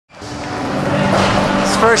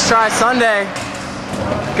First try Sunday.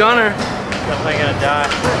 Gunner. Definitely gonna die.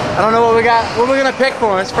 I don't know what we got. What are we gonna pick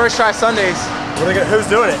for him? It's first try Sundays. Who's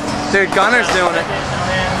doing it? Dude, Gunner's doing it.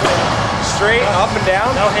 Straight up and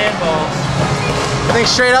down? No handballs. I think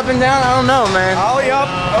straight up and down? I don't know, man. Ollie up,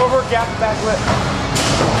 over, gap, back, lip.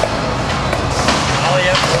 Ollie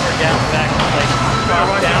up, over, down, back, like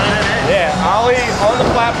down in it. Yeah, Ollie on the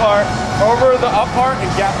flat part, over the up part,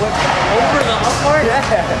 and gap, lip. Over the up part? Yeah.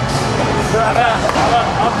 How about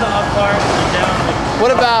up the up part and down the...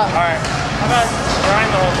 What about... Alright. How about trying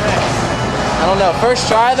the whole thing? I don't know. First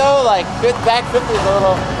try though, like back 50 is a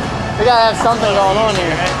little... We gotta have something going on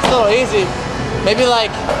here. It's a little easy. Maybe like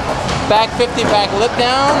back 50, back lip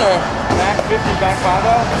down, or... Back 50, back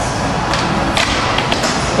 5-0?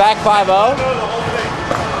 Back 5-0? No, the whole thing.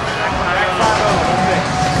 Back 5-0, the whole thing.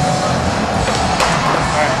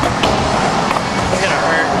 Alright. It's gonna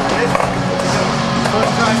hurt.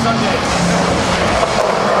 First try Sunday.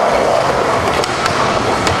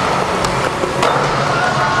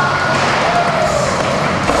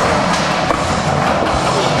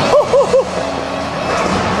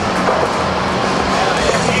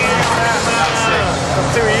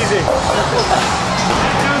 That's too easy.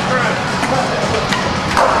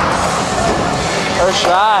 First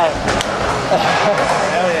try.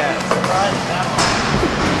 Hell yeah.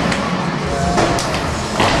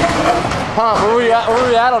 Huh, where were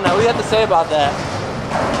we at on that? What do you have to say about that?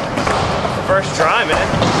 First try, man.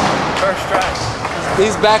 First try.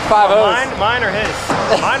 These back 5-0s. Mine or his?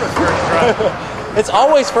 Mine was first try. It's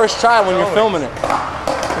always first try when you're filming it.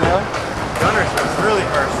 You know? Gunner's was really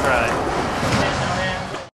first try.